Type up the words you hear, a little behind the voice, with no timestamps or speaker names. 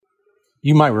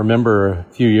You might remember a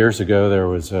few years ago there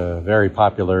was a very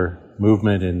popular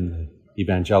movement in the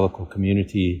evangelical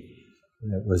community.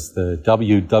 It was the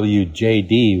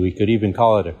WWJD. We could even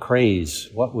call it a craze.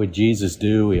 What would Jesus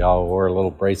do? We all wore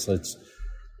little bracelets.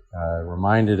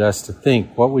 Reminded us to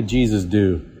think, what would Jesus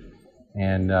do?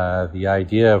 And the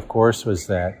idea, of course, was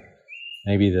that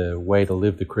maybe the way to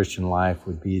live the Christian life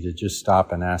would be to just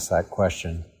stop and ask that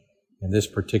question. In this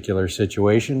particular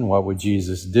situation, what would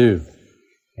Jesus do?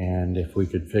 And if we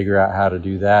could figure out how to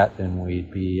do that, then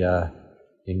we'd be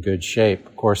in good shape.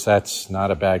 Of course, that's not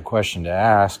a bad question to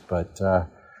ask, but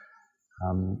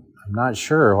I'm not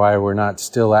sure why we're not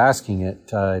still asking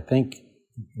it. I think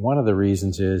one of the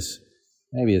reasons is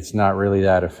maybe it's not really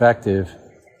that effective.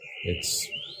 It's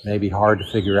maybe hard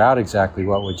to figure out exactly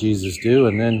what would Jesus do,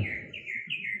 and then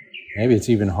maybe it's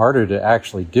even harder to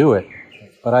actually do it.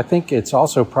 But I think it's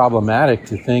also problematic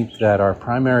to think that our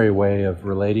primary way of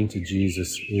relating to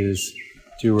Jesus is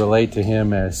to relate to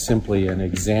him as simply an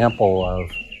example of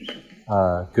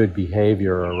good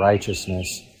behavior or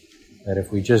righteousness, that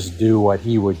if we just do what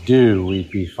he would do, we'd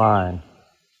be fine.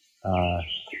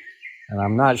 And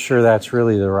I'm not sure that's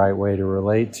really the right way to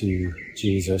relate to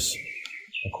Jesus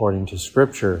according to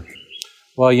Scripture.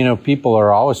 Well, you know, people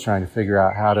are always trying to figure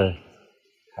out how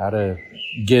to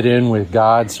get in with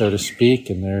God, so to speak,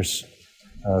 and there's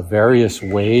various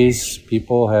ways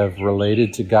people have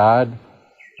related to God.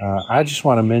 I just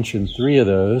want to mention three of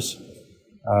those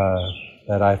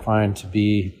that I find to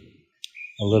be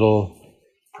a little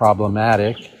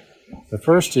problematic. The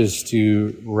first is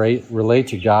to relate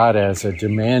to God as a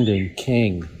demanding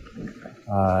king,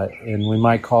 and we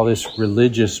might call this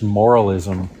religious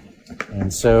moralism.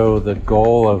 And so the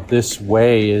goal of this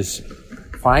way is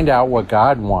find out what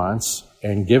God wants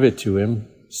and give it to him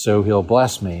so he'll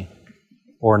bless me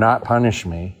or not punish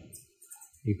me.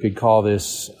 You could call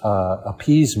this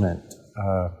appeasement.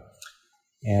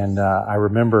 And I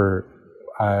remember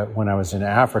when I was in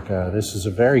Africa, this is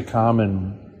a very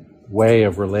common way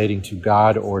of relating to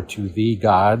God or to the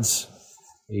gods.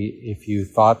 If you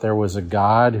thought there was a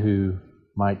God who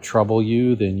might trouble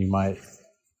you, then you might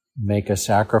make a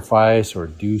sacrifice or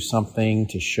do something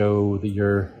to show that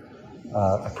your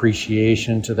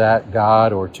appreciation to that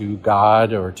God or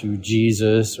to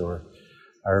Jesus. Or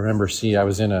I remember I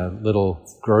was in a little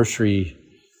grocery,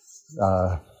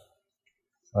 well,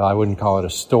 I wouldn't call it a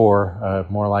store,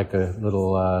 more like a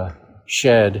little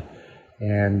shed,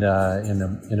 and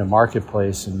in a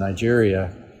marketplace in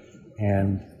Nigeria,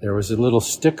 and there was a little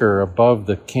sticker above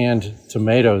the canned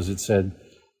tomatoes. It said,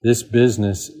 "This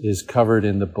business is covered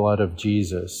in the blood of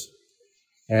Jesus."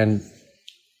 And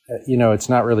you know, it's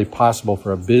not really possible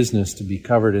for a business to be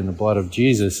covered in the blood of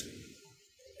Jesus.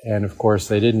 And of course,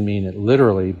 they didn't mean it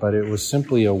literally, but it was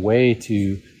simply a way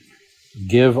to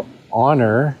give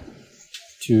honor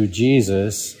to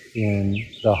Jesus in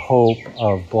the hope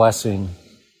of blessing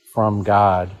from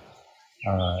God.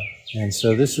 And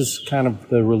so this is kind of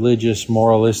the religious,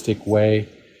 moralistic way,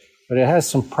 but it has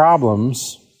some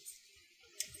problems.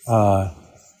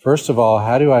 First of all,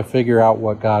 how do I figure out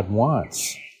what God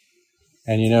wants?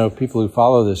 And you know, people who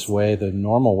follow this way, the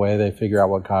normal way they figure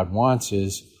out what God wants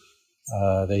is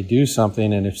they do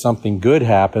something, and if something good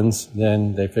happens,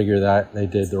 then they figure that they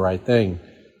did the right thing.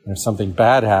 And if something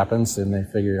bad happens, then they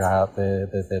figure out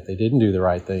that they didn't do the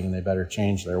right thing and they better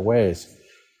change their ways.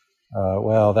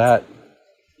 Well, that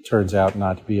turns out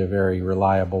not to be a very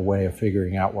reliable way of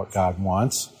figuring out what God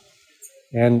wants.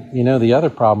 And you know, the other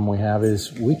problem we have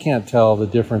is we can't tell the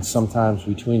difference sometimes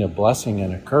between a blessing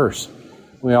and a curse.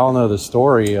 We all know the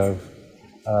story of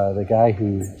the guy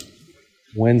who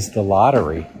wins the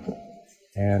lottery.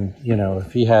 And, you know,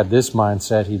 if he had this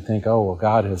mindset, he'd think, oh, well,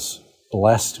 God has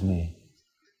blessed me.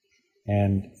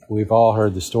 And we've all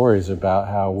heard the stories about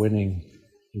how winning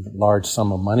a large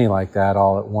sum of money like that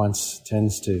all at once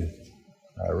tends to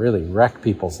really wreck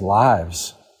people's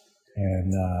lives.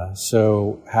 And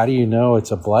so how do you know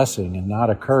it's a blessing and not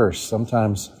a curse?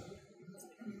 Sometimes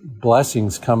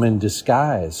blessings come in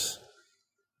disguise.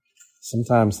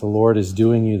 Sometimes the Lord is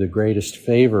doing you the greatest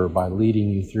favor by leading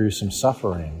you through some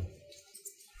suffering.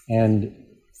 And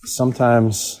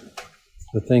sometimes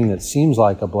the thing that seems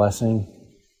like a blessing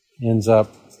ends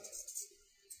up,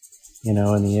 you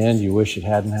know, in the end, you wish it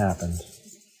hadn't happened.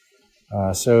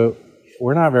 So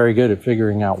we're not very good at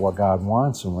figuring out what God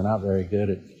wants, and we're not very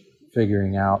good at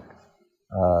figuring out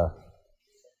the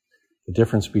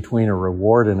difference between a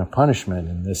reward and a punishment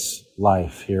in this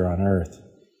life here on earth.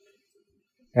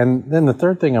 And then the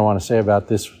third thing I want to say about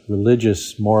this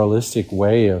religious, moralistic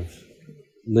way of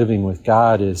living with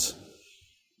God is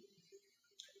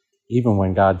even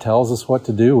when God tells us what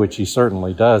to do, which he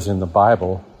certainly does in the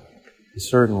Bible,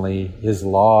 certainly His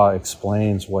law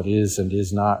explains what is and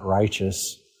is not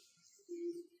righteous,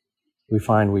 we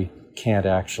find we can't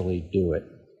actually do it.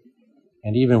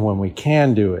 And even when we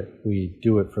can do it, we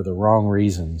do it for the wrong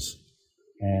reasons.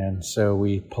 And so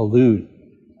we pollute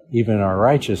even our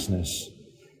righteousness.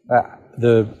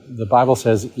 The Bible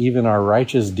says even our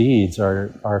righteous deeds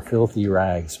are filthy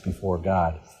rags before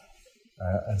God.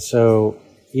 And so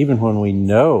even when we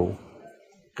know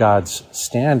God's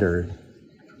standard,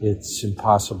 it's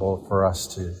impossible for us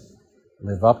to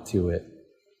live up to it.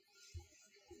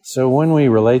 So when we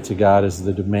relate to God as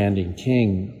the demanding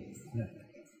king,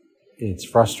 it's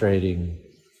frustrating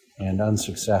and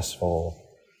unsuccessful.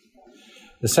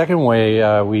 The second way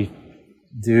we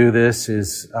do this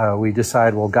is we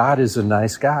decide, well, God is a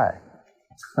nice guy.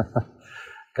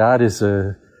 God is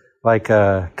like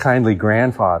a kindly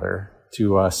grandfather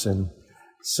to us, and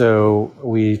so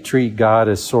we treat God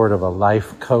as sort of a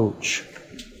life coach.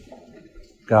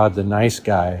 God, the nice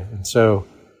guy. And so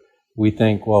we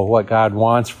think, well, what God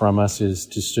wants from us is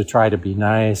just to try to be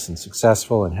nice and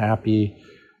successful and happy,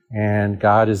 and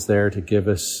God is there to give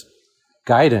us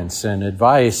guidance and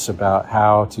advice about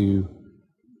how to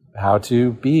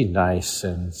be nice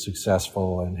and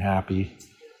successful and happy.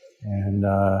 And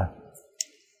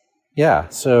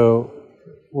so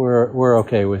we're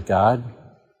okay with God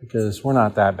because we're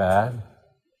not that bad.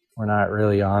 We're not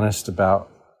really honest about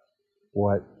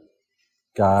what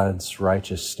God's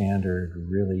righteous standard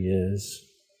really is.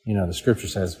 You know, the scripture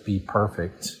says, be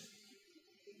perfect.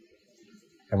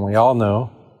 And we all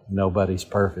know nobody's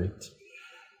perfect.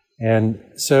 And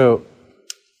so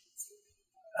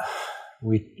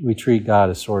we treat God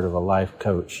as sort of a life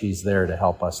coach. He's there to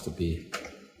help us to be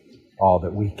all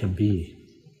that we can be.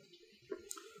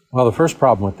 Well, the first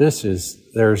problem with this is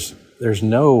there's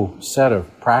no set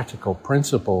of practical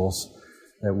principles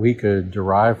that we could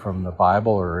derive from the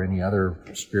Bible or any other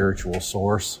spiritual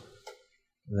source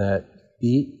that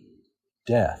beat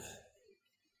death.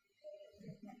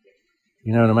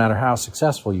 You know, no matter how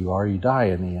successful you are, you die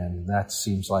in the end. That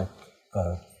seems like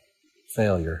a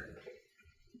failure.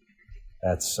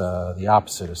 That's the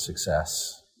opposite of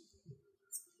success.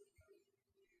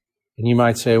 And you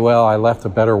might say, well, I left a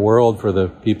better world for the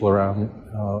people around me.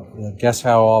 Guess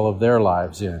how all of their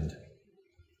lives end?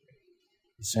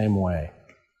 The same way.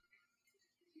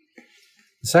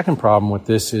 The second problem with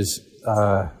this is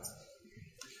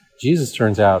Jesus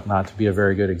turns out not to be a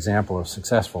very good example of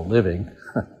successful living.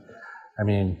 I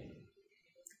mean,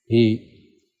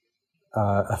 he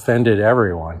offended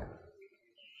everyone.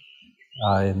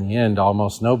 In the end,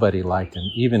 almost nobody liked him.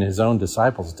 Even his own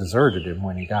disciples deserted him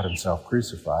when he got himself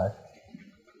crucified.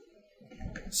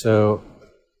 So,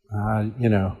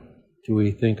 do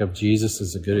we think of Jesus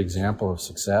as a good example of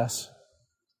success?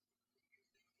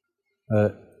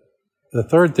 The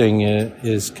third thing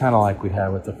is kind of like we had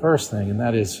with the first thing, and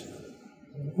that is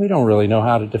we don't really know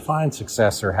how to define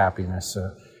success or happiness.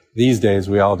 These days,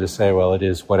 we all just say, well, it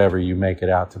is whatever you make it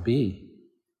out to be.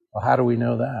 Well, how do we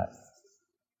know that?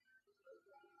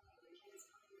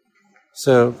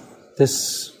 So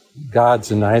this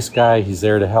God's a nice guy. He's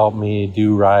there to help me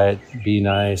do right, be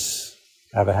nice,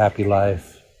 have a happy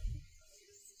life.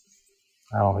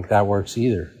 I don't think that works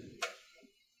either.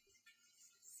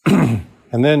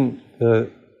 And then the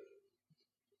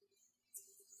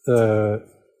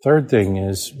third thing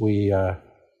is we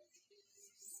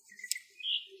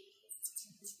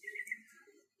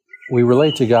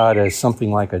relate to God as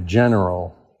something like a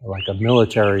general, like a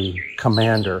military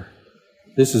commander.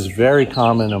 This is very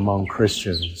common among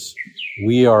Christians.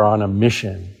 We are on a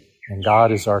mission, and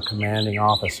God is our commanding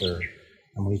officer,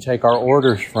 and we take our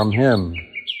orders from Him,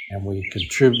 and we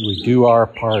do our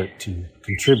part to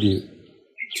contribute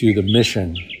to the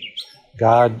mission.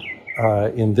 God,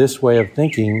 in this way of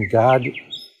thinking, God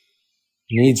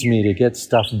needs me to get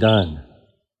stuff done.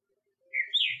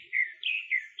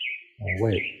 Oh,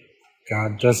 wait,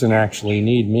 God doesn't actually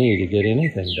need me to get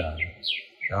anything done.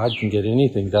 God can get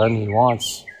anything done He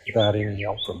wants without any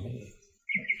help from me.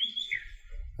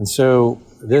 And so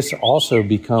this also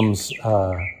becomes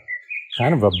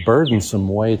kind of a burdensome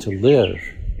way to live.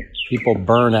 People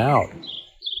burn out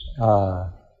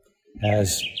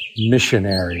as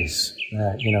missionaries.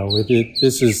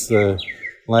 This is the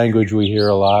language we hear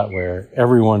a lot where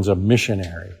everyone's a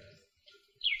missionary.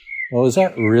 Well, is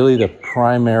that really the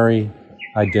primary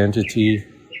identity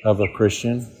of a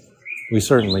Christian? We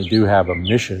certainly do have a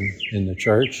mission in the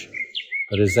church,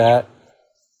 but is that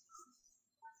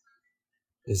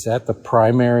the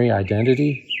primary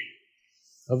identity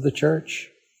of the church?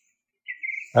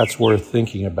 That's worth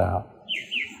thinking about.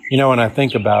 You know, when I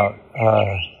think about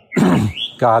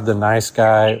God the nice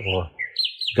guy, or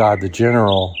God the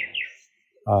general,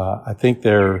 I think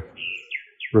they're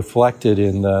reflected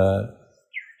in the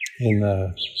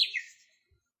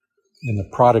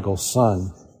prodigal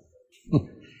son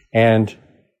and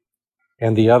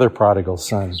the other prodigal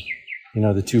son.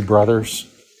 The two brothers.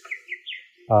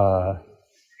 The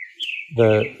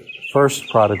first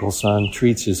prodigal son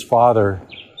treats his father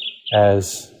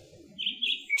as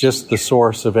just the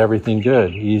source of everything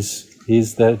good. He's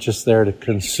just there to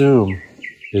consume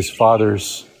his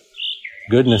father's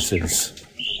goodnesses.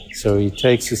 So he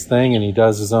takes his thing and he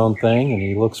does his own thing, and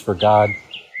he looks for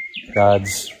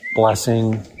God's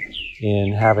blessing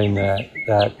in having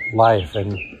that life,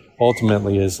 and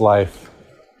ultimately his life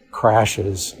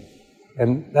crashes.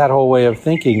 And that whole way of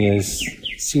thinking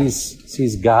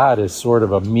sees God as sort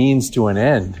of a means to an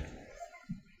end.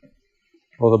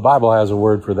 Well, the Bible has a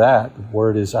word for that. The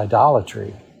word is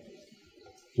idolatry.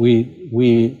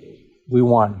 We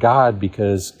want God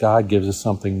because God gives us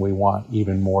something we want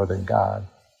even more than God.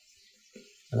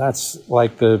 And that's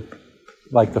like the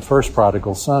first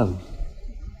prodigal son,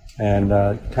 and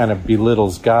kind of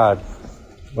belittles God.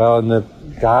 Well, and the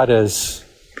God as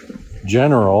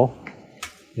general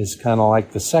is kind of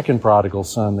like the second prodigal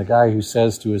son, the guy who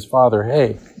says to his father,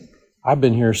 "Hey, I've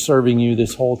been here serving you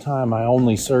this whole time. I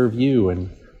only serve you, and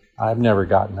I've never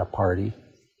gotten a party."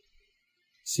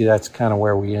 See, that's kind of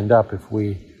where we end up if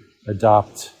we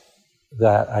adopt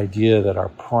that idea that our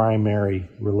primary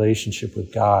relationship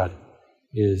with God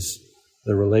is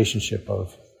the relationship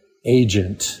of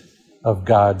agent of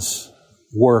God's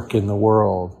work in the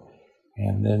world.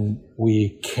 And then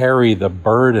we carry the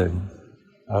burden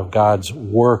of God's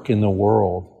work in the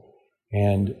world,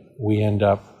 and we end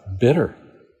up bitter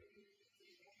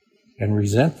and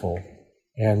resentful,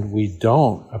 and we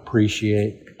don't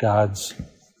appreciate God's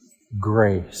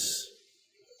grace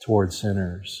toward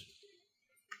sinners.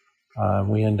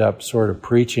 We end up sort of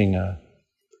preaching a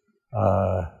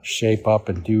shape up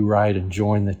and do right and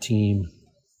join the team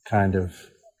kind of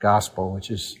gospel, which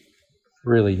is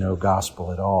really no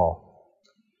gospel at all.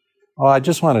 Well, I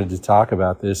just wanted to talk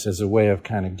about this as a way of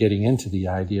kind of getting into the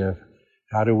idea of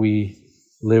how do we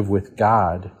live with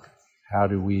God?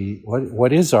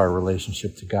 What is our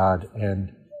relationship to God?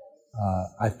 And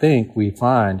I think we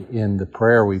find in the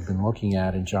prayer we've been looking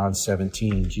at in John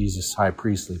 17, Jesus' high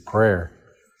priestly prayer.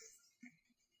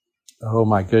 Oh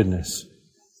my goodness.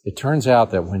 It turns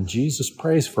out that when Jesus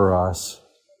prays for us,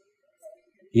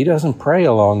 he doesn't pray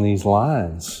along these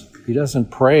lines. He doesn't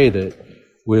pray that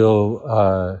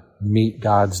we'll meet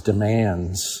God's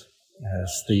demands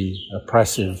as the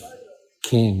oppressive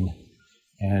king.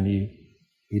 And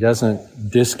he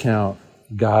doesn't discount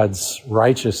God's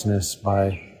righteousness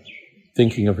by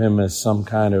thinking of him as some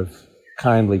kind of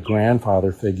kindly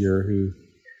grandfather figure who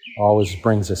always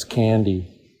brings us candy.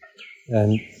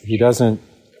 And he doesn't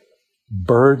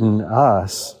burden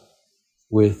us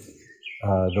with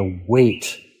the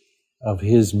weight of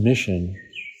his mission.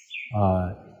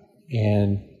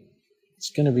 And it's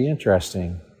going to be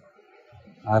interesting.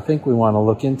 I think we want to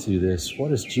look into this. What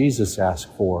does Jesus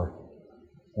ask for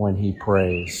when he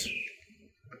prays?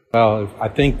 Well, I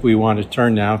think we want to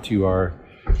turn now to our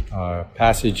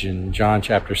passage in John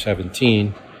chapter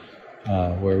 17,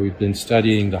 where we've been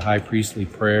studying the high priestly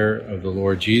prayer of the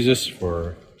Lord Jesus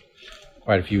for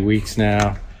quite a few weeks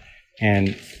now.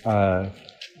 And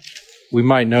we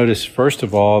might notice, first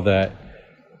of all, that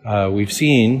we've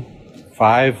seen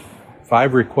five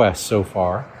requests so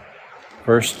far.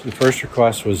 The first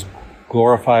request was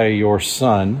glorify your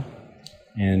Son,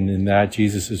 and in that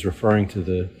Jesus is referring to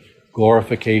the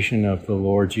glorification of the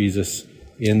Lord Jesus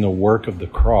in the work of the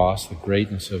cross, the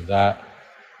greatness of that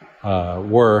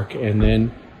work. And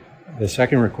then the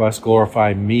second request,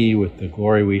 glorify me with the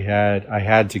glory I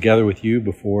had together with you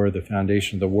before the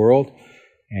foundation of the world.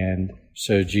 And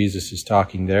so Jesus is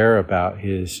talking there about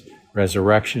his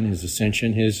resurrection, his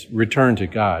ascension, his return to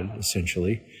God,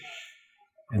 essentially.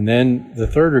 And then the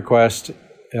third request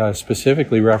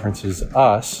specifically references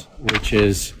us, which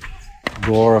is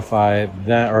glorify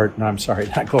them, or no, I'm sorry,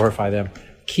 not glorify them,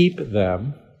 keep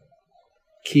them,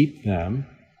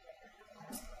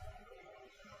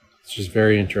 which is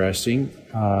very interesting.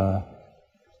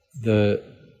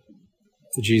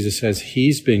 Jesus says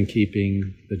he's been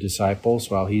keeping the disciples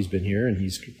while he's been here, and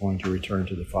he's going to return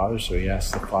to the Father, so he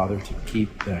asks the Father to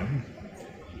keep them.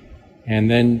 And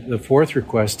then the fourth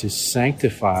request is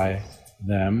sanctify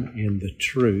them in the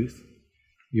truth.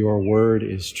 Your word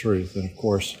is truth. And of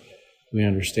course, we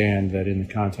understand that in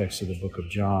the context of the book of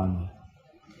John,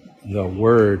 the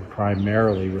word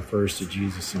primarily refers to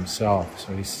Jesus himself.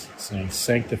 So he's saying,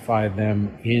 sanctify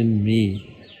them in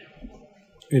me.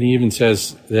 And he even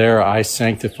says there, I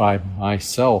sanctify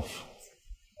myself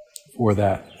for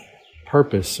that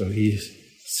purpose. So he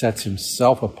sets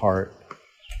himself apart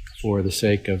for the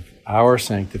sake of our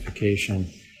sanctification.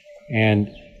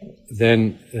 And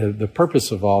then the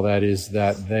purpose of all that is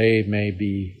that they may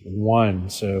be one.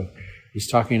 So he's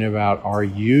talking about our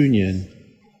union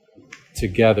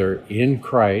together in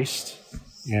Christ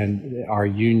and our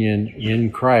union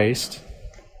in Christ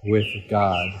with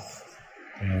God.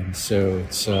 And so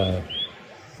it's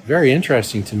very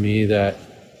interesting to me that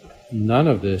none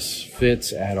of this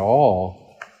fits at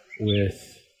all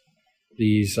with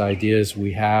these ideas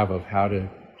we have of how to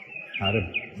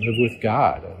live with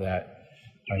God, of that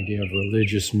idea of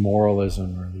religious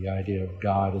moralism, or the idea of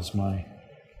God as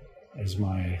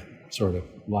my sort of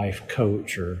life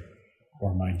coach or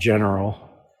my general,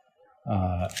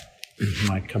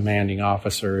 my commanding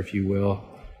officer, if you will.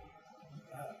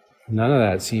 None of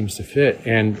that seems to fit.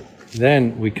 And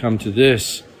then we come to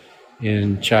this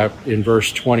in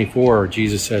verse 24.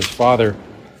 Jesus says, Father,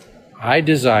 I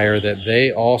desire that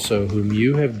they also whom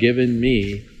you have given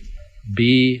me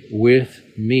be with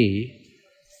me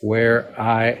where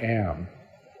I am,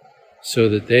 so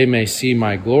that they may see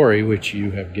my glory which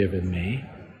you have given me,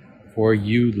 for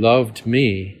you loved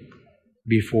me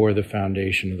before the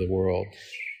foundation of the world.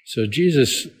 So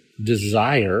Jesus'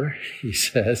 desire, he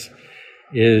says,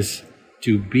 is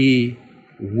to be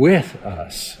with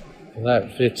us. Well,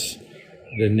 that fits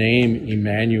the name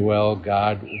Emmanuel,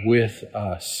 God with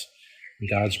us.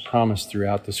 God's promise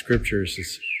throughout the Scriptures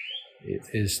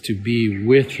is to be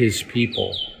with his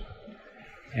people.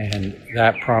 And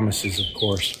that promise is, of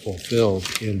course, fulfilled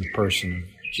in the person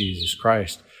of Jesus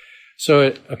Christ. So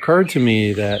it occurred to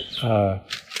me that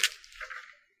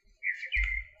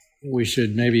we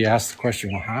should maybe ask the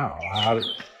question, well,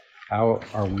 how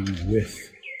are we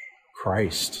with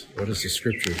Christ? What does the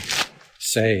Scripture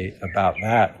say about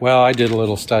that? Well, I did a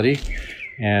little study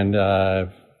and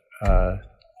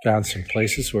found some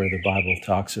places where the Bible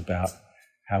talks about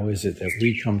how is it that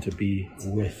we come to be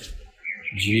with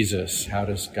Jesus. How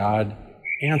does God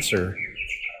answer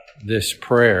this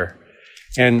prayer?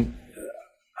 And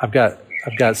I've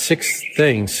got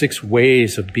 6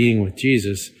 ways of being with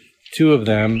Jesus. 2 of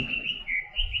them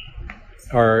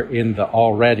are in the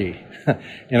already.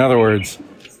 In other words,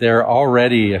 they're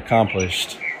already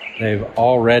accomplished. They've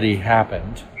already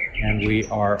happened. And we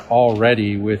are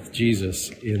already with Jesus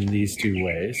in these 2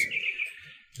 ways.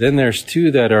 Then there's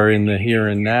 2 that are in the here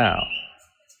and now.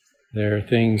 There are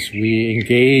things we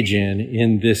engage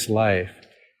in this life.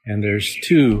 And there's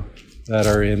 2 that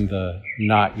are in the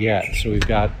not yet. So we've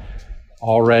got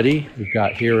already, we've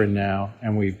got here and now,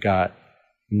 and we've got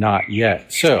not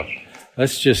yet. So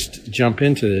let's just jump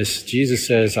into this. Jesus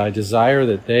says, I desire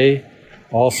that they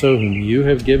also whom you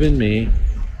have given me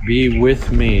be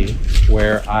with me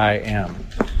where I am.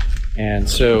 And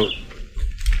so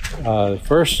the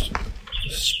first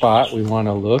spot we want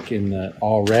to look in the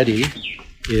already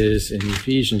is in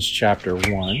Ephesians chapter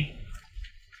 1.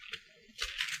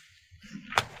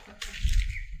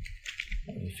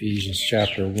 Ephesians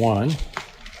chapter 1,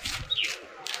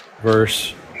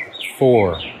 verse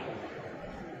 4,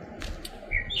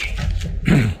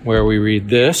 where we read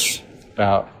this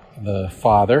about the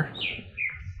Father.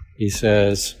 He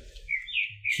says,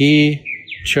 He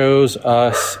chose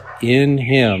us in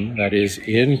Him, that is,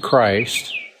 in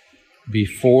Christ,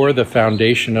 before the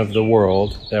foundation of the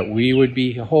world, that we would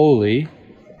be holy,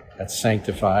 that's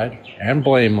sanctified, and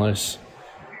blameless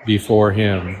before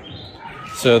Him.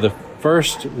 So the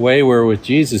first way we're with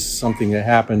Jesus is something that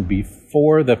happened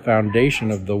before the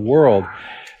foundation of the world.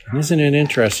 And isn't it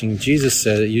interesting? Jesus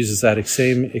uses that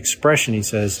same expression. He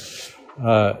says,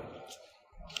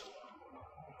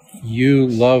 you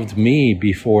loved me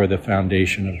before the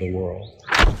foundation of the world.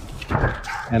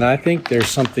 And I think there's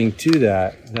something to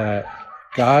that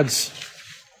God's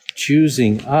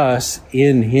choosing us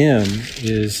in Him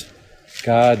is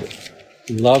God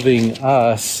loving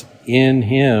us in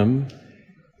Him.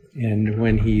 And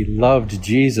when He loved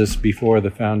Jesus before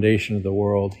the foundation of the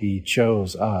world, He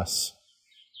chose us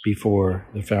before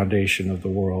the foundation of the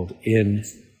world in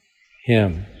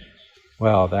Him.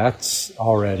 Well, that's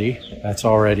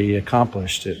already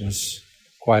accomplished. It was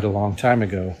quite a long time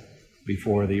ago,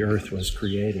 before the earth was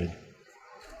created.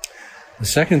 The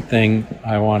second thing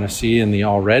I want to see in the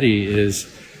already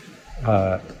is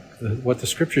what the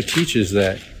Scripture teaches,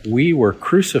 that we were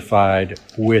crucified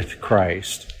with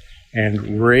Christ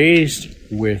and raised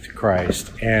with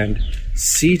Christ and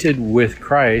seated with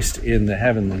Christ in the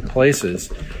heavenly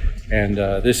places. And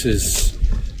this is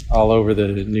all over the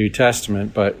New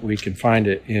Testament, but we can find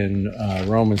it in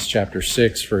Romans chapter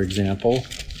 6, for example.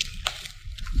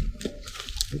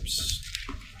 Oops.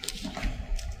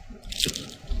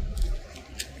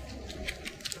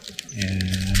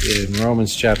 And in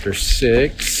Romans chapter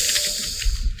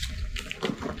 6,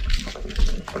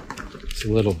 it's a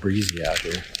little breezy out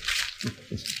here.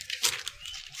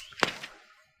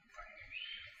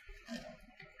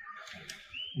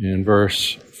 In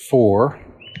verse 4,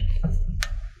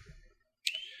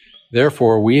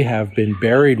 therefore we have been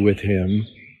buried with him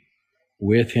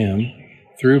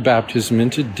through baptism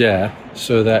into death,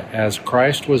 so that as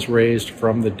Christ was raised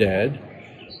from the dead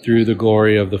through the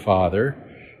glory of the Father,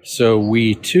 so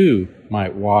we too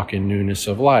might walk in newness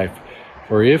of life.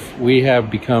 For if we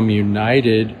have become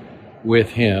united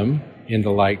with him in the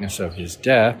likeness of his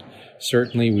death,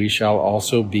 certainly we shall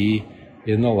also be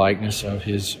in the likeness of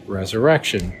his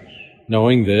resurrection,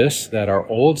 knowing this, that our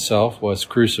old self was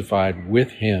crucified with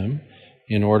him,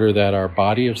 in order that our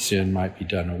body of sin might be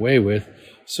done away with,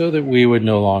 so that we would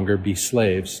no longer be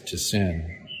slaves to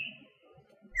sin.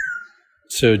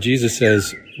 So Jesus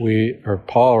says,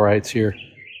 Paul writes here,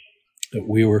 that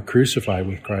we were crucified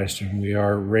with Christ and we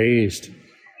are raised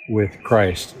with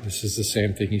Christ. This is the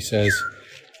same thing he says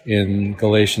in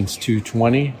Galatians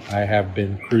 2:20, I have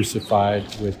been crucified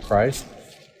with Christ.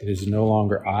 It is no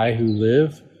longer I who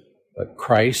live, but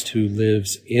Christ who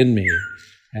lives in me.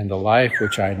 And the life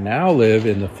which I now live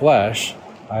in the flesh,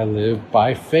 I live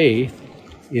by faith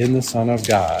in the Son of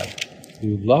God,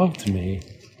 who loved me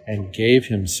and gave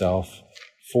himself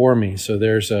for me. So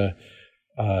there's a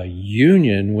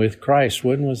union with Christ.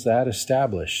 When was that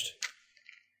established?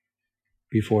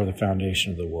 Before the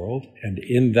foundation of the world. And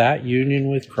in that union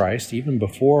with Christ, even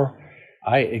before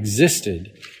I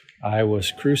existed, I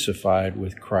was crucified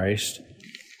with Christ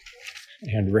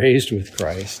and raised with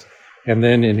Christ. And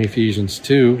then in Ephesians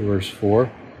 2, verse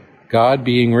 4, God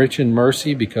being rich in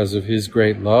mercy because of his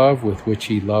great love with which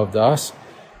he loved us,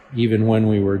 even when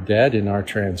we were dead in our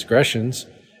transgressions,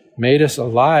 made us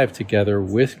alive together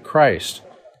with Christ.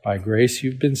 By grace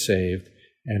you've been saved,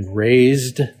 and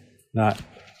raised, not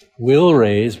will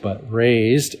raise, but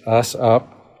raised us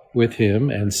up with him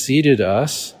and seated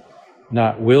us,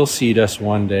 not will seat us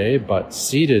one day, but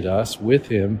seated us with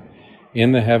him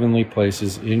in the heavenly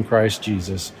places in Christ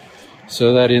Jesus,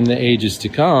 so that in the ages to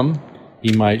come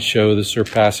he might show the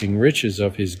surpassing riches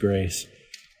of his grace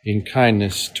in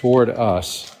kindness toward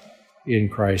us in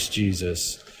Christ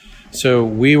Jesus. So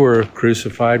we were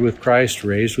crucified with Christ,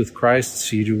 raised with Christ,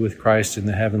 seated with Christ in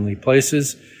the heavenly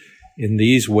places. In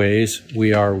these ways,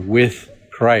 we are with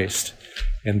Christ.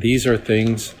 And these are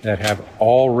things that have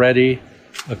already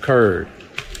occurred.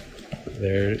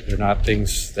 They're not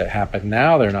things that happen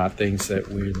now. They're not things that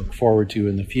we look forward to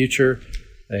in the future.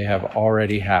 They have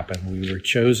already happened. We were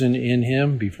chosen in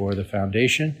him before the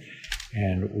foundation,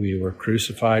 and we were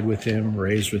crucified with him,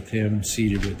 raised with him,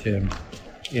 seated with him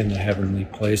in the heavenly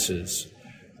places.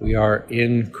 We are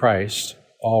in Christ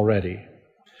already.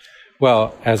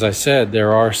 Well, as I said,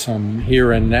 there are some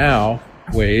here and now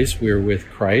ways we're with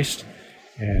Christ.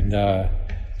 And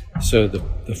so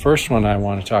the first one I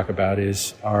want to talk about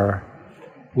is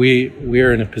we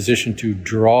are in a position to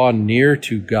draw near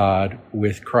to God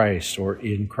with Christ or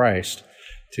in Christ,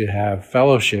 to have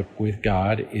fellowship with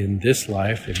God in this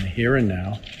life, in the here and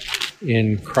now,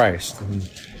 in Christ. And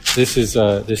this is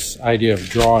this idea of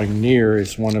drawing near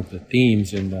is one of the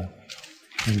themes in the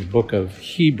book of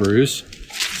Hebrews.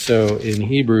 So in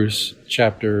Hebrews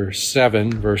chapter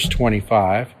 7, verse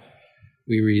 25,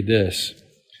 we read this: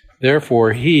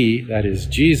 Therefore he, that is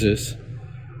Jesus,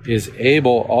 is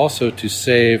able also to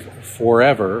save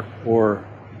forever, or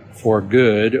for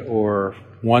good, or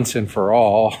once and for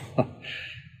all,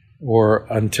 or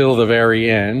until the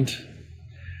very end,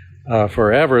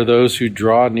 forever those who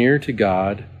draw near to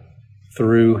God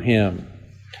through him,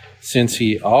 since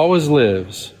he always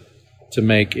lives to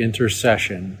make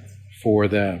intercession for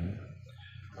them.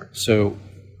 So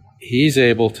he's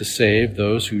able to save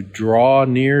those who draw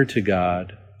near to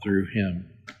God through him.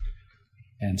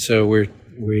 And so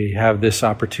we have this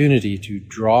opportunity to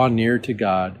draw near to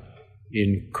God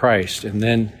in Christ. And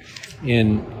then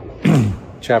in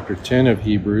chapter 10 of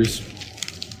Hebrews,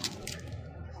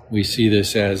 we see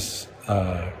this as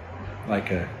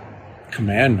like a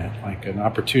commandment, like an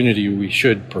opportunity we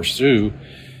should pursue.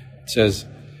 It says,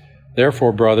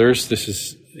 Therefore, brothers, this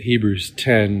is Hebrews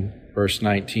 10, verse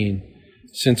 19,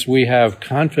 since we have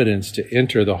confidence to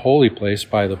enter the holy place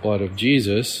by the blood of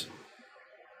Jesus,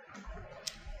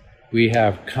 we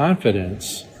have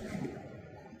confidence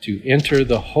to enter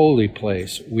the holy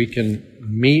place. We can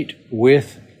meet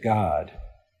with God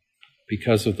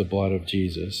because of the blood of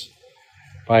Jesus,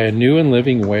 by a new and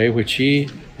living way which he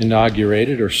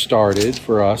inaugurated or started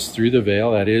for us through the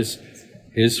veil, that is,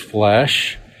 his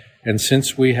flesh. And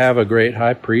since we have a great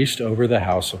high priest over the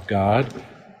house of God,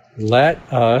 let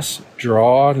us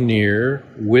draw near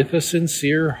with a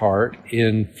sincere heart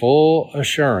in full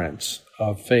assurance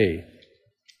of faith,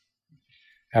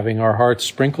 having our hearts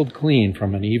sprinkled clean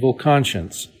from an evil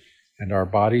conscience and our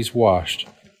bodies washed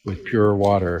with pure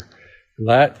water.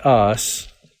 Let us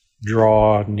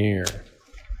draw near.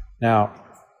 Now,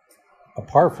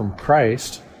 apart from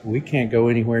Christ, we can't go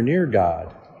anywhere near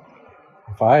God.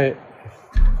 If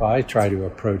I try to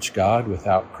approach God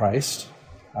without Christ,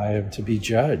 I am to be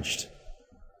judged.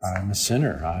 I am a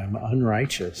sinner. I am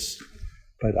unrighteous.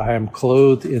 But I am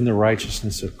clothed in the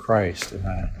righteousness of Christ, and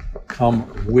I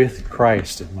come with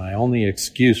Christ. And my only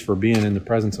excuse for being in the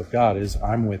presence of God is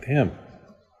I'm with Him.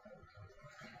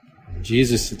 And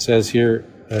Jesus, it says here,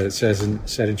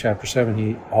 said in chapter 7,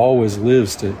 He always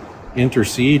lives to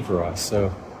intercede for us.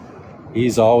 So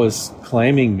He's always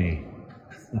claiming me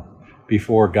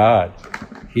before God.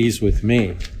 He's with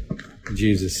me,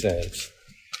 Jesus says.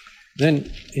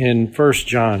 Then in 1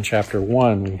 John chapter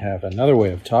 1, we have another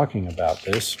way of talking about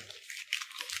this.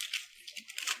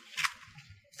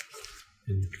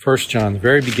 In 1 John, the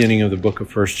very beginning of the book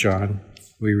of 1 John,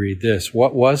 we read this: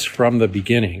 "What was from the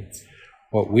beginning,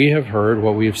 what we have heard,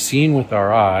 what we have seen with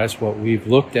our eyes, what we've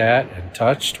looked at and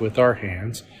touched with our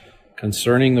hands,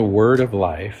 concerning the word of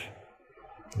life.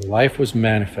 The life was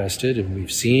manifested, and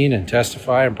we've seen and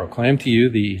testify and proclaim to you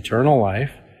the eternal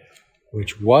life,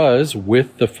 which was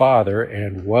with the Father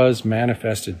and was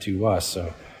manifested to us."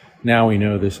 So now we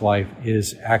know this life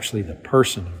is actually the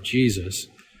person of Jesus.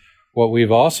 "What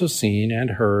we've also seen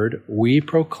and heard, we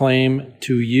proclaim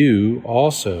to you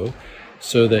also,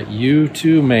 so that you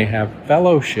too may have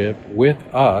fellowship with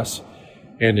us.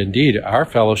 And indeed, our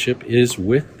fellowship is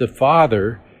with the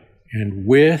Father and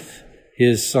with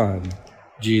His Son,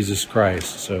 Jesus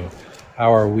Christ." So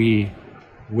how are we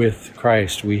with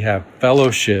Christ? We have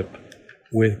fellowship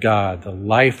with God. The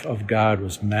life of God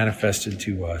was manifested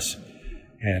to us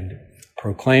and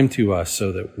proclaimed to us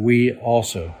so that we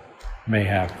also may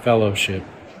have fellowship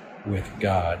with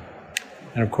God.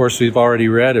 And of course, we've already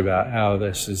read about how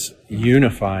this is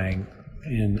unifying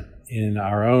in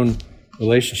our own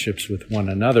relationships with one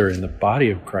another in the body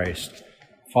of Christ,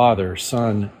 Father,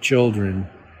 Son, children,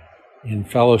 in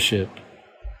fellowship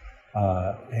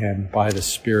and by the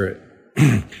Spirit.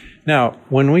 Now,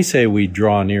 when we say we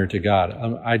draw near to God,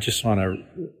 I just want to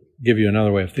give you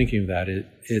another way of thinking of that.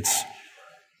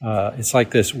 It's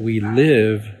like this: we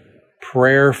live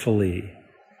prayerfully.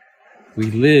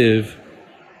 We live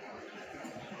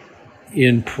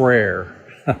in prayer.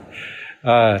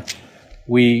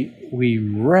 We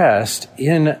rest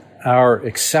in our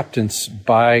acceptance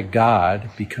by God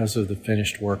because of the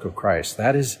finished work of Christ.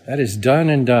 That is done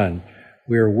and done.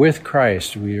 We are with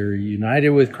Christ. We are united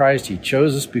with Christ. He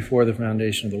chose us before the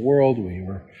foundation of the world.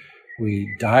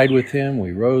 We died with Him.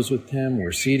 We rose with Him.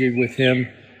 We're seated with Him.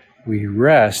 We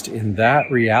rest in that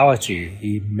reality.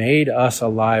 He made us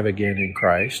alive again in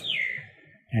Christ.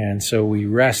 And so we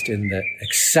rest in the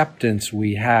acceptance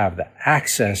we have, the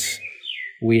access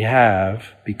we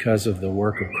have because of the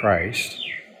work of Christ.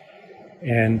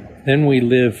 And then we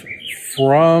live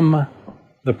from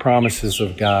the promises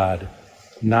of God,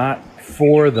 not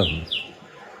for them.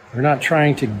 We're not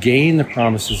trying to gain the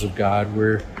promises of God.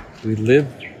 We live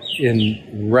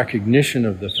in recognition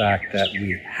of the fact that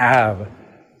we have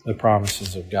the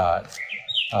promises of God.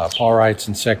 Paul writes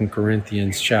in 2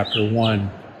 Corinthians chapter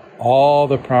 1, all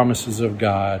the promises of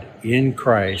God in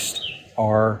Christ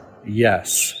are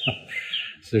yes.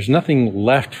 So there's nothing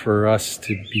left for us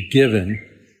to be given.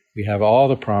 We have all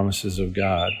the promises of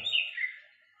God.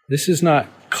 This is not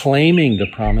claiming the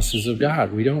promises of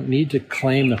God. We don't need to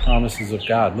claim the promises of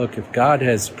God. Look, if God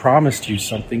has promised you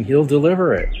something, He'll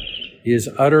deliver it. He is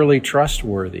utterly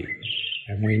trustworthy.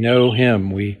 And we know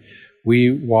Him. We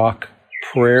walk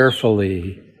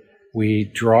prayerfully. We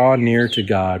draw near to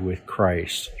God with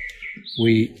Christ.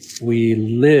 We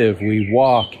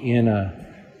walk in a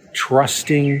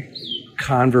trusting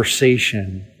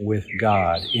conversation with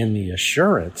God in the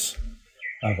assurance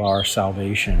of our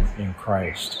salvation in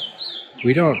Christ.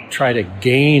 We don't try to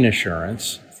gain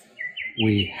assurance.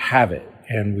 We have it,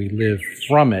 and we live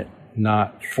from it,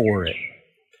 not for it.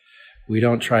 We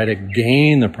don't try to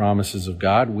gain the promises of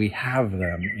God. We have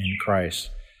them in Christ.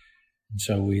 And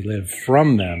so we live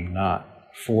from them, not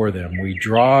for them. We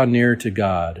draw near to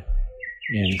God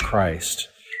in Christ.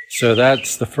 So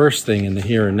that's the first thing in the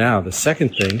here and now. The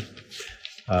second thing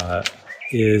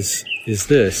is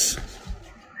this.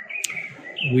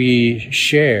 We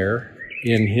share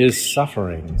in His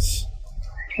sufferings.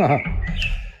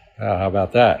 How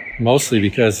about that? Mostly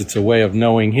because it's a way of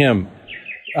knowing Him.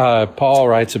 Paul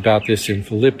writes about this in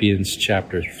Philippians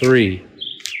chapter 3.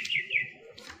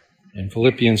 In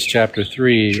Philippians chapter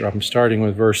 3, I'm starting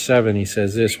with verse 7, he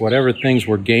says this, "Whatever things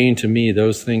were gained to me,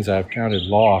 those things I have counted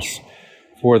loss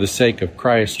for the sake of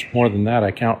Christ. More than that,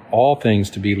 I count all things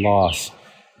to be loss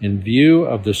in view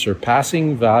of the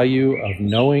surpassing value of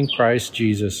knowing Christ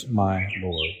Jesus my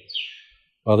Lord."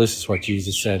 Well, this is what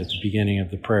Jesus said at the beginning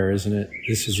of the prayer, isn't it?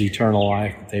 This is eternal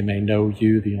life, that they may know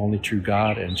you, the only true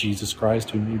God, and Jesus Christ,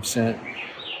 whom you've sent.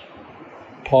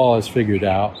 Paul has figured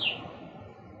out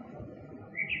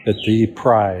that the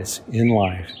prize in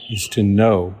life is to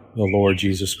know the Lord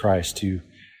Jesus Christ, to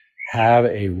have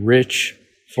a rich,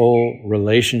 full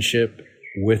relationship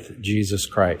with Jesus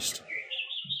Christ.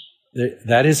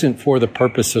 That isn't for the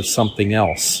purpose of something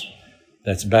else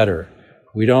that's better.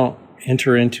 We don't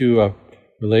enter into a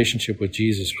relationship with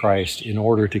Jesus Christ in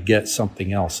order to get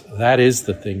something else. That is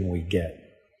the thing we get.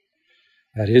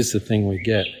 That is the thing we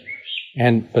get.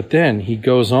 But then he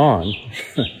goes on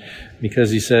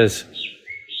because he says,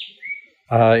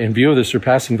 in view of the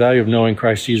surpassing value of knowing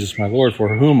Christ Jesus my Lord,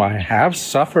 for whom I have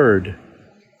suffered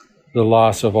the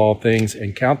loss of all things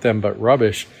and count them but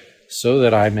rubbish, so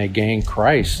that I may gain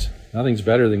Christ. Nothing's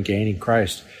better than gaining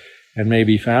Christ, and may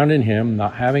be found in him,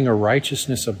 not having a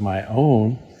righteousness of my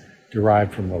own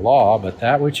derived from the law, but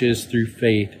that which is through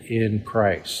faith in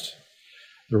Christ.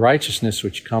 The righteousness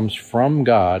which comes from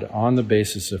God on the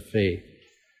basis of faith,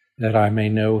 that I may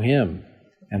know him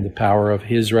and the power of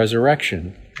his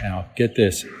resurrection. Now, get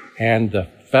this, and the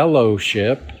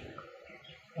fellowship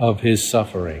of his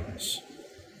sufferings,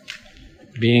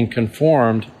 being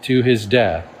conformed to his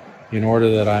death, in order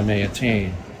that I may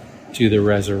attain to the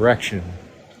resurrection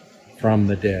from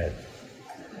the dead.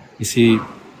 You see,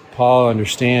 Paul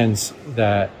understands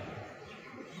that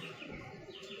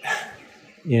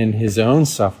in his own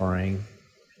suffering,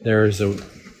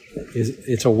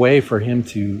 it's a way for him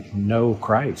to know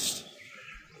Christ.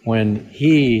 When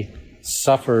he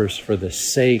suffers for the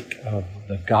sake of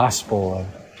the gospel,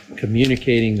 of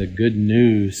communicating the good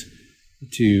news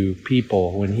to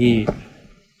people, when he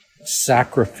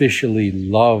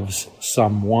sacrificially loves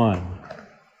someone,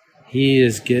 he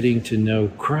is getting to know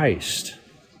Christ.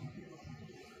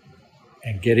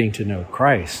 And getting to know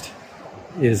Christ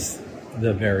is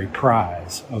the very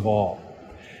prize of all.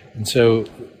 And so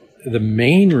the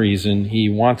main reason he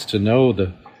wants to know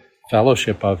the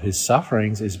fellowship of his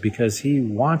sufferings is because he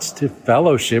wants to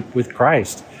fellowship with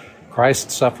Christ.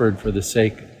 Christ suffered for the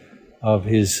sake of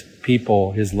his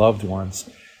people, his loved ones.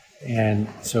 And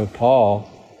so Paul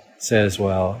says,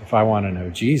 well, if I want to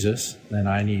know Jesus, then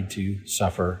I need to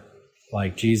suffer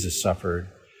like Jesus suffered,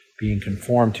 being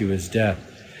conformed to his death.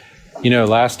 You know,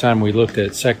 last time we looked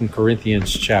at 2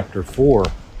 Corinthians chapter 4,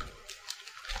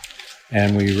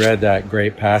 and we read that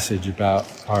great passage about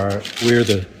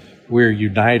we're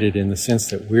united in the sense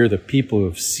that we're the people who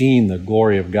have seen the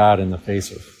glory of God in the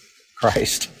face of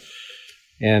Christ.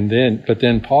 But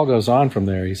then Paul goes on from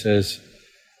there. He says,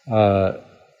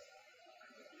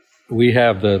 we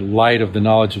have the light of the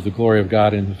knowledge of the glory of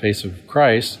God in the face of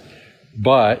Christ.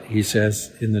 But, he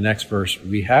says in the next verse,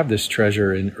 we have this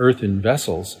treasure in earthen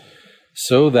vessels,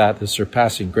 so that the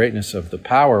surpassing greatness of the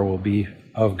power will be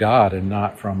of God and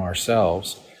not from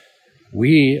ourselves.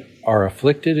 We are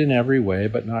afflicted in every way,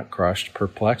 but not crushed,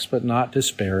 perplexed, but not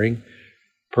despairing,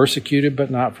 persecuted, but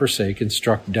not forsaken,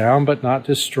 struck down, but not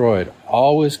destroyed,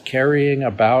 always carrying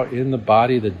about in the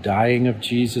body the dying of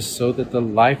Jesus, so that the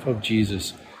life of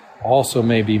Jesus also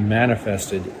may be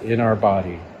manifested in our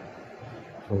body.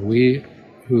 For we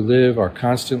who live are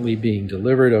constantly being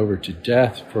delivered over to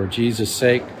death for Jesus'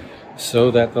 sake,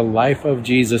 so that the life of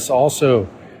Jesus also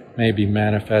may be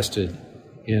manifested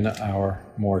in our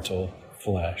mortal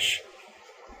flesh.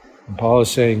 And Paul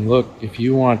is saying, look, if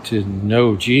you want to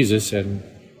know Jesus, and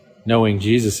knowing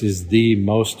Jesus is the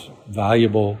most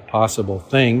valuable possible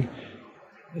thing,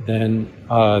 then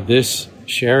this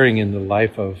sharing in the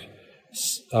life of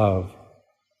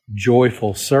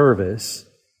joyful service,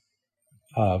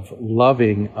 of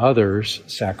loving others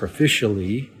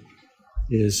sacrificially,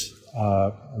 is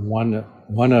one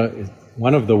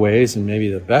of the ways, and maybe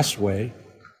the best way,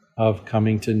 of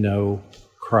coming to know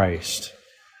Christ.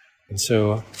 And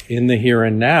so in the here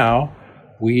and now,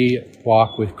 we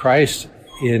walk with Christ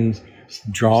in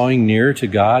drawing near to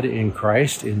God in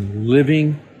Christ, in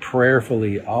living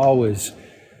prayerfully, always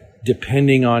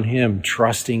depending on Him,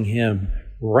 trusting Him,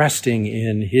 resting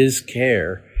in His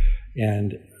care,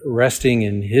 and resting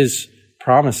in His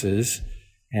promises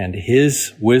and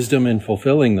His wisdom in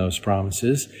fulfilling those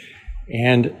promises.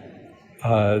 And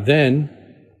then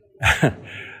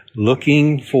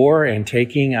looking for and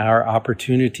taking our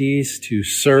opportunities to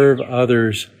serve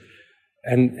others.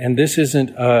 And this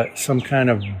isn't some kind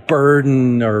of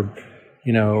burden or,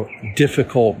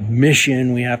 difficult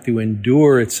mission we have to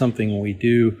endure. It's something we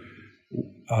do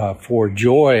for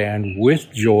joy and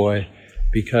with joy,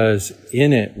 because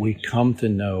in it we come to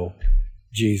know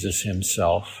Jesus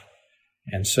himself.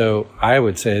 And so I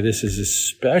would say this is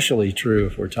especially true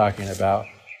if we're talking about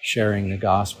sharing the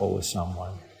gospel with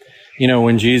someone.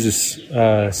 When Jesus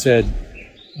said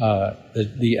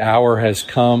that the hour has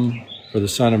come for the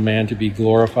Son of Man to be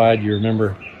glorified, you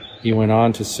remember he went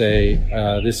on to say,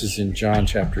 this is in John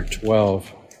chapter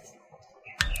 12,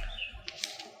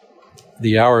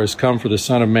 the hour has come for the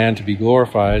Son of Man to be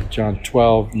glorified, John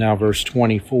 12, now verse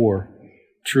 24.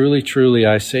 Truly, truly,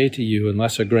 I say to you,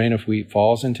 unless a grain of wheat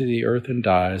falls into the earth and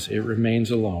dies, it remains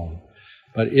alone.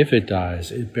 But if it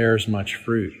dies, it bears much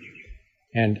fruit.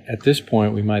 And at this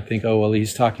point, we might think,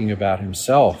 he's talking about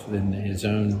himself in his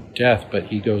own death, but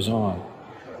he goes on.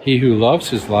 He who loves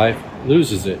his life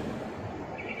loses it,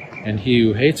 and he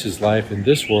who hates his life in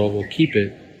this world will keep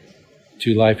it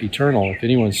to life eternal. If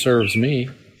anyone serves me,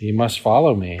 he must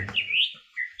follow me.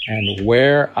 And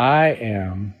where I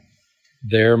am,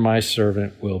 there my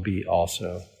servant will be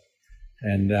also.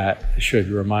 And that should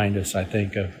remind us, I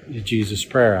think, of Jesus'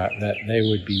 prayer, that they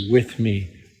would be with me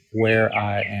where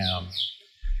I am.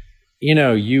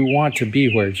 You want to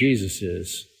be where Jesus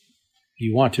is.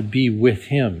 You want to be with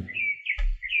him.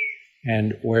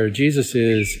 And where Jesus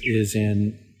is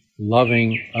in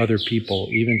loving other people,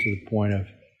 even to the point of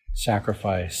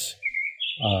sacrifice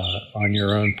on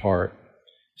your own part.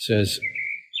 It says,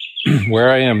 where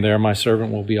I am, there my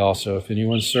servant will be also. If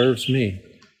anyone serves me,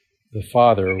 the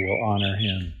Father will honor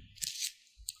him.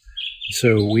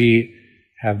 So we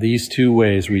have these two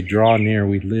ways. We draw near,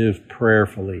 we live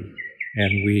prayerfully,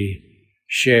 and we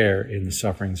share in the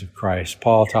sufferings of Christ.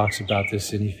 Paul talks about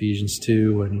this in Ephesians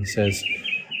 2 when he says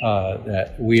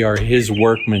that we are his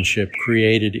workmanship,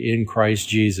 created in Christ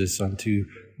Jesus unto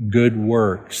good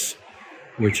works,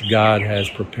 which God has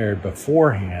prepared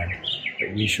beforehand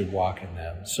that we should walk in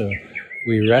them. So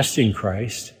we rest in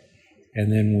Christ,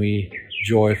 and then we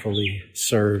joyfully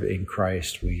serve in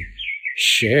Christ. We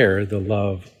share the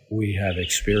love we have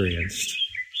experienced.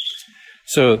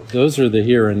 So those are the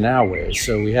here and now ways.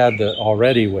 So we had the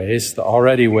already ways. The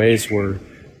already ways were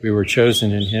we were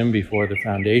chosen in him before the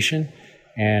foundation,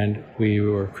 and we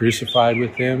were crucified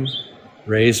with him,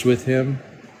 raised with him,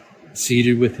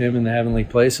 seated with him in the heavenly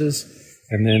places.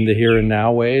 And then the here and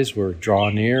now ways were draw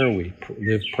near, we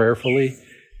live prayerfully,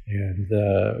 and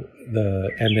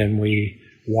then we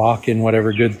walk in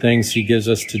whatever good things he gives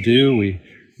us to do. We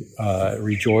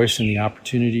rejoice in the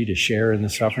opportunity to share in the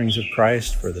sufferings of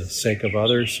Christ for the sake of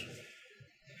others.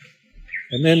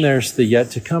 And then there's the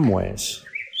yet to come ways.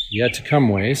 Yet to come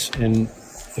ways, and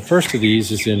the first of these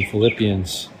is in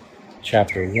Philippians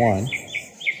chapter 1,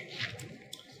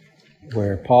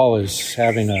 where Paul is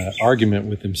having an argument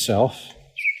with himself.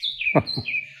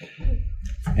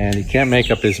 And he can't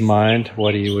make up his mind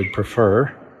what he would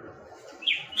prefer.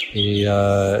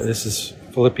 This is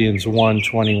Philippians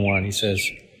 1:21. He says,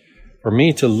 "For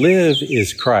me to live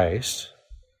is Christ,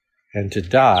 and to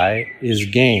die is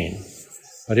gain.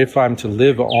 But if I'm to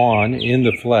live on in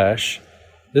the flesh,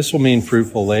 this will mean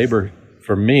fruitful labor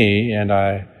for me, and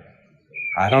I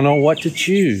don't know what to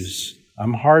choose.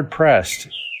 I'm hard-pressed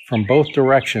from both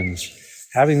directions,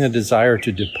 having the desire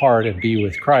to depart and be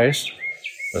with Christ,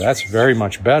 but that's very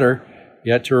much better,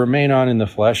 yet to remain on in the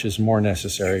flesh is more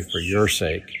necessary for your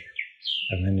sake."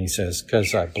 And then he says,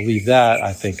 because I believe that,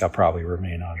 I think I'll probably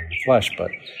remain on in the flesh, but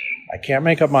I can't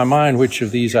make up my mind which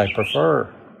of these I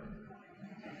prefer.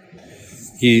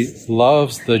 He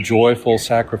loves the joyful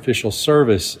sacrificial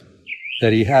service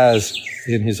that he has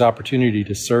in his opportunity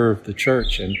to serve the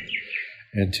church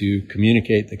and to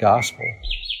communicate the gospel.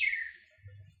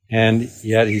 And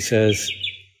yet he says,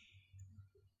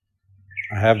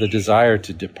 I have the desire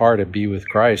to depart and be with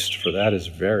Christ, for that is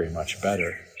very much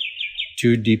better.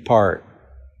 To depart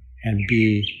and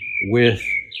be with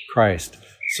Christ.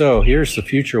 So here's the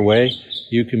future way.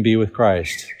 You can be with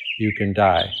Christ. You can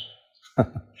die.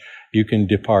 You can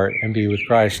depart and be with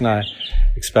Christ. And I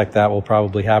expect that will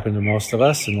probably happen to most of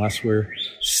us, unless we're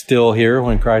still here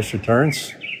when Christ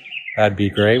returns. That'd be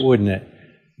great, wouldn't it?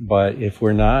 But if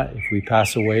we're not, if we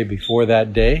pass away before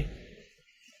that day,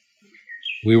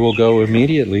 we will go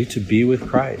immediately to be with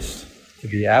Christ. To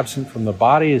be absent from the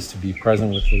body is to be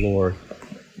present with the Lord,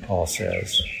 Paul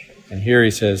says. And here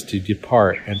he says to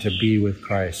depart and to be with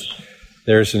Christ.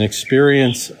 There's an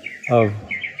experience of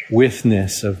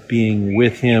withness, of being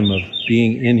with him, of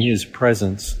being in his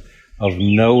presence, of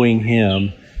knowing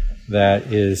him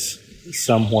that is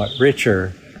somewhat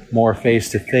richer, more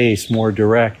face-to-face, more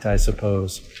direct, I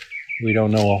suppose. We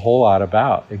don't know a whole lot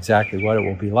about exactly what it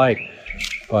will be like,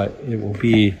 but it will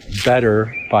be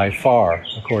better by far,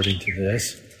 according to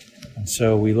this. And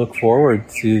so we look forward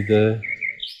to the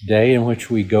day in which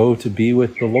we go to be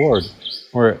with the Lord.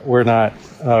 We're not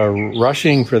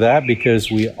rushing for that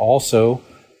because we also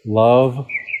love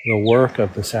the work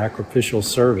of the sacrificial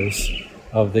service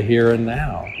of the here and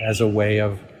now as a way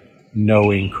of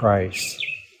knowing Christ.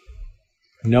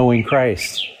 Knowing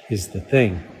Christ is the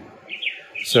thing.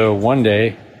 So one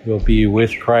day we'll be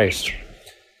with Christ.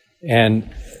 And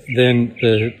then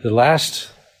the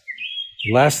last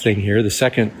thing here, the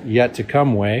second yet to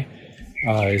come way,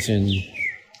 is in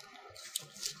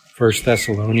 1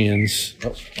 Thessalonians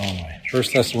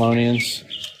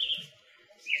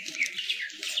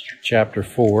chapter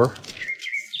 4.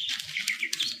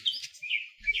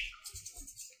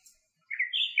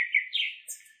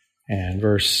 And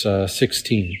verse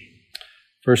 16.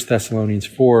 1 Thessalonians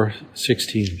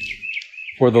 4:16.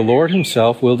 For the Lord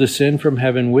himself will descend from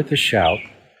heaven with a shout,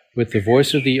 with the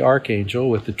voice of the archangel,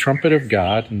 with the trumpet of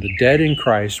God, and the dead in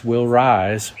Christ will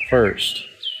rise first.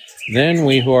 Then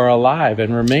we who are alive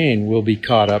and remain will be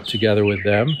caught up together with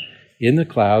them in the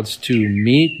clouds to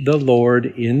meet the Lord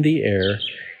in the air,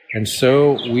 and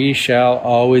so we shall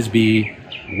always be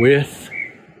with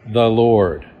the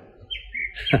Lord.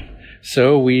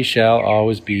 So we shall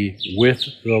always be with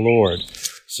the Lord.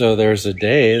 So there's a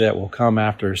day that will come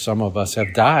after some of us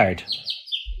have died.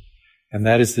 And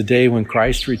that is the day when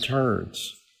Christ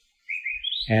returns.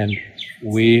 And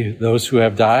we, those who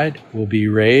have died, will be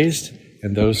raised,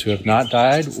 and those who have not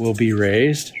died will be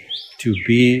raised to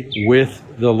be with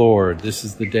the Lord. This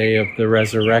is the day of the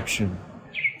resurrection.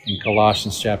 In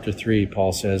Colossians chapter 3,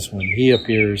 Paul says, when he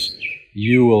appears,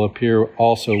 you will appear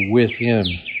also with him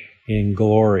in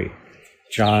glory.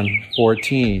 John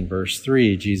 14, verse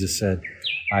 3, Jesus said,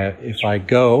 if I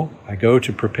go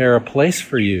to prepare a place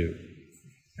for you,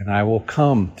 and I will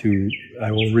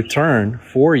return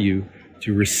for you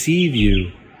to receive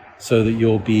you so that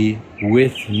you'll be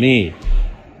with me.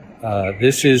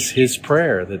 This is his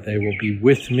prayer, that they will be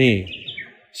with me.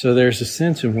 So there's a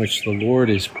sense in which the Lord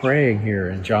is praying here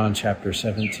in John chapter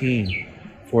 17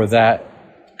 for that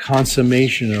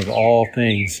consummation of all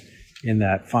things in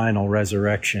that final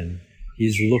resurrection.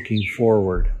 He's looking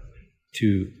forward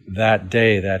to that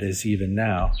day that is even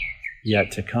now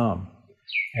yet to come.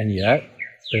 And yet,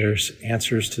 there's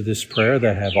answers to this prayer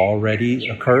that have already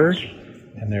occurred,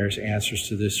 and there's answers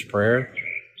to this prayer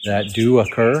that do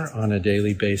occur on a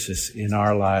daily basis in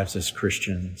our lives as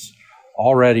Christians.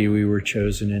 Already we were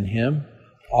chosen in him.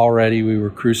 Already we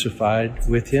were crucified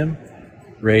with him,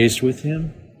 raised with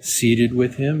him, seated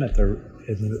with him at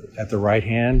the right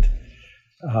hand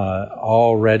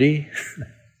already.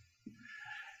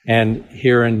 And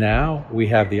here and now, we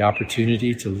have the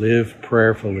opportunity to live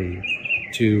prayerfully,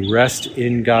 to rest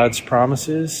in God's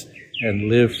promises and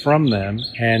live from them,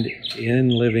 and in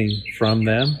living from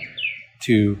them,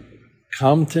 to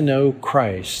come to know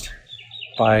Christ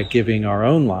by giving our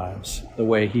own lives the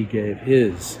way he gave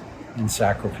his in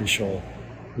sacrificial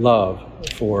love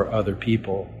for other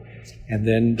people. And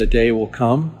then the day will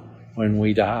come when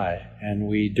we die and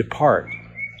we depart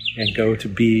and go to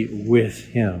be with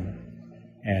him.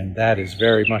 And that is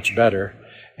very much better.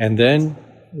 And then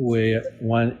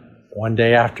one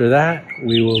day after that,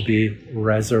 we will be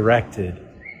resurrected.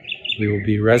 We will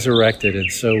be resurrected, and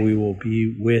so we will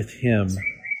be with him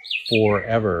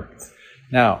forever.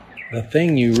 Now, the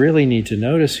thing you really need to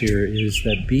notice here is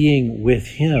that being with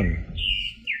him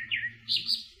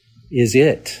is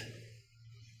it.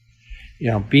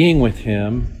 Being with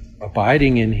him,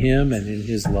 abiding in him and in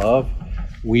his love,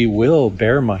 we will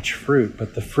bear much fruit,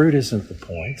 but the fruit isn't the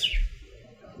point.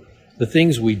 The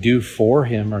things we do for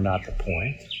him are not the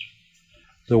point.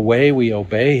 The way we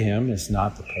obey him is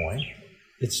not the point.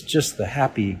 It's just the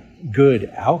happy,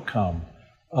 good outcome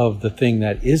of the thing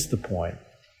that is the point.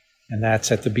 And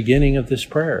that's at the beginning of this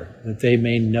prayer, that they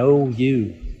may know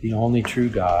you, the only true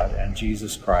God, and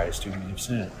Jesus Christ, whom you've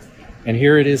sent. And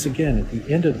here it is again at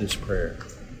the end of this prayer,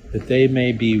 that they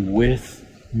may be with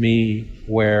me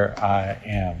where I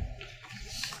am.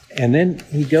 And then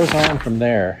he goes on from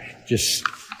there, just,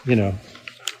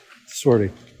 sort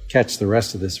of catch the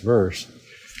rest of this verse.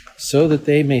 So that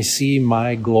they may see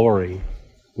my glory,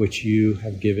 which you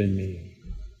have given me.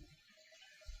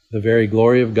 The very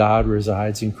glory of God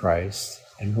resides in Christ.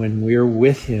 And when we're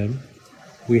with him,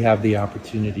 we have the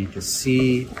opportunity to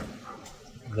see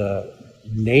the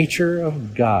nature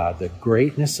of God, the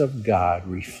greatness of God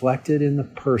reflected in the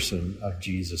person of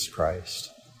Jesus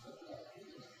Christ.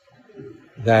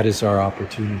 that is our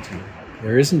opportunity.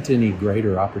 There isn't any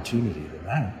greater opportunity than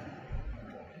that.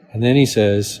 And then he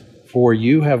says, "For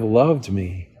you have loved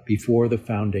me before the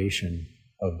foundation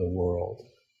of the world."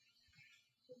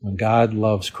 When God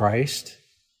loves Christ,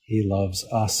 he loves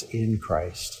us in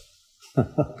Christ.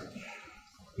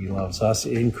 He loves us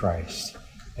in Christ.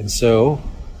 And so,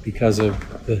 because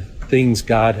of the things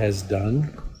God has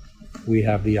done, we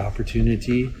have the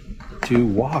opportunity to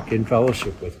walk in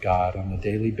fellowship with God on a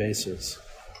daily basis,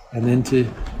 and then to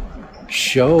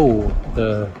show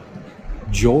the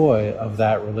joy of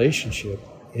that relationship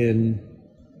in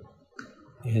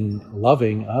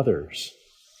loving others.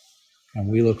 And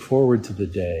we look forward to the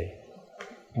day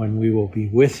when we will be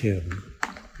with him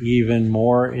even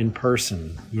more in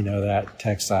person. You know that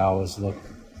text I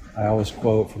always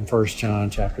quote from 1 John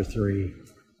chapter 3.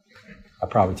 I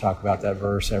probably talk about that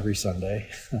verse every Sunday.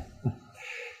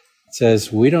 It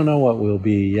says, "We don't know what we'll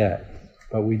be yet,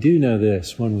 but we do know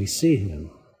this: when we see him,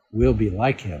 we'll be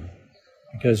like him,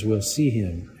 because we'll see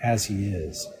him as he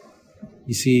is."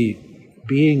 You see,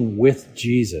 being with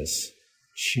Jesus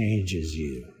changes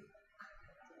you.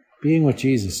 Being with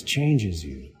Jesus changes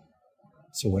you.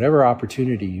 So whatever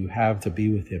opportunity you have to be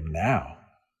with him now,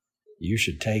 you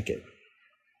should take it.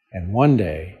 And one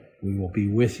day, we will be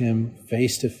with him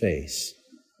face to face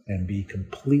and be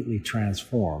completely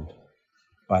transformed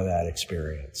by that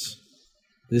experience.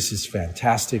 This is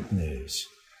fantastic news.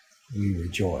 We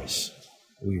rejoice.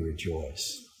 We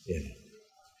rejoice in it.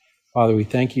 Father, we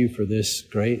thank you for this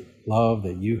great love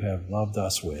that you have loved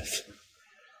us with,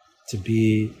 to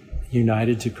be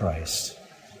united to Christ,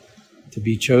 to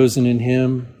be chosen in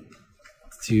him,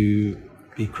 to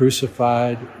be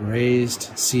crucified,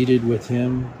 raised, seated with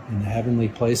him in the heavenly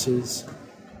places,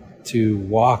 to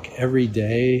walk every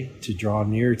day, to draw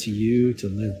near to you, to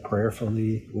live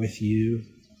prayerfully with you,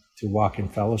 to walk in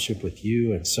fellowship with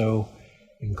you, and so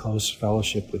in close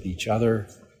fellowship with each other,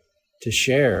 to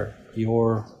share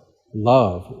your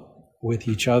love with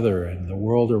each other and the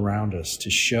world around us, to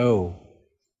show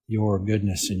your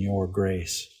goodness and your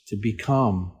grace, to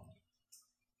become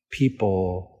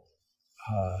people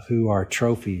who are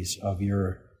trophies of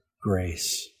your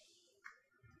grace.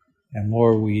 And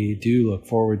Lord, we do look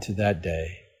forward to that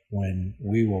day when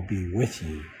we will be with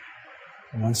you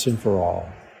once and for all,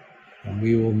 and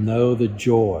we will know the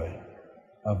joy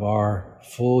of our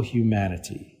full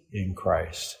humanity in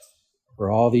Christ.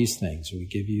 For all these things, we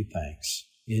give you thanks.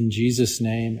 In Jesus'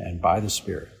 name and by the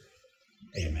Spirit,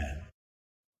 amen.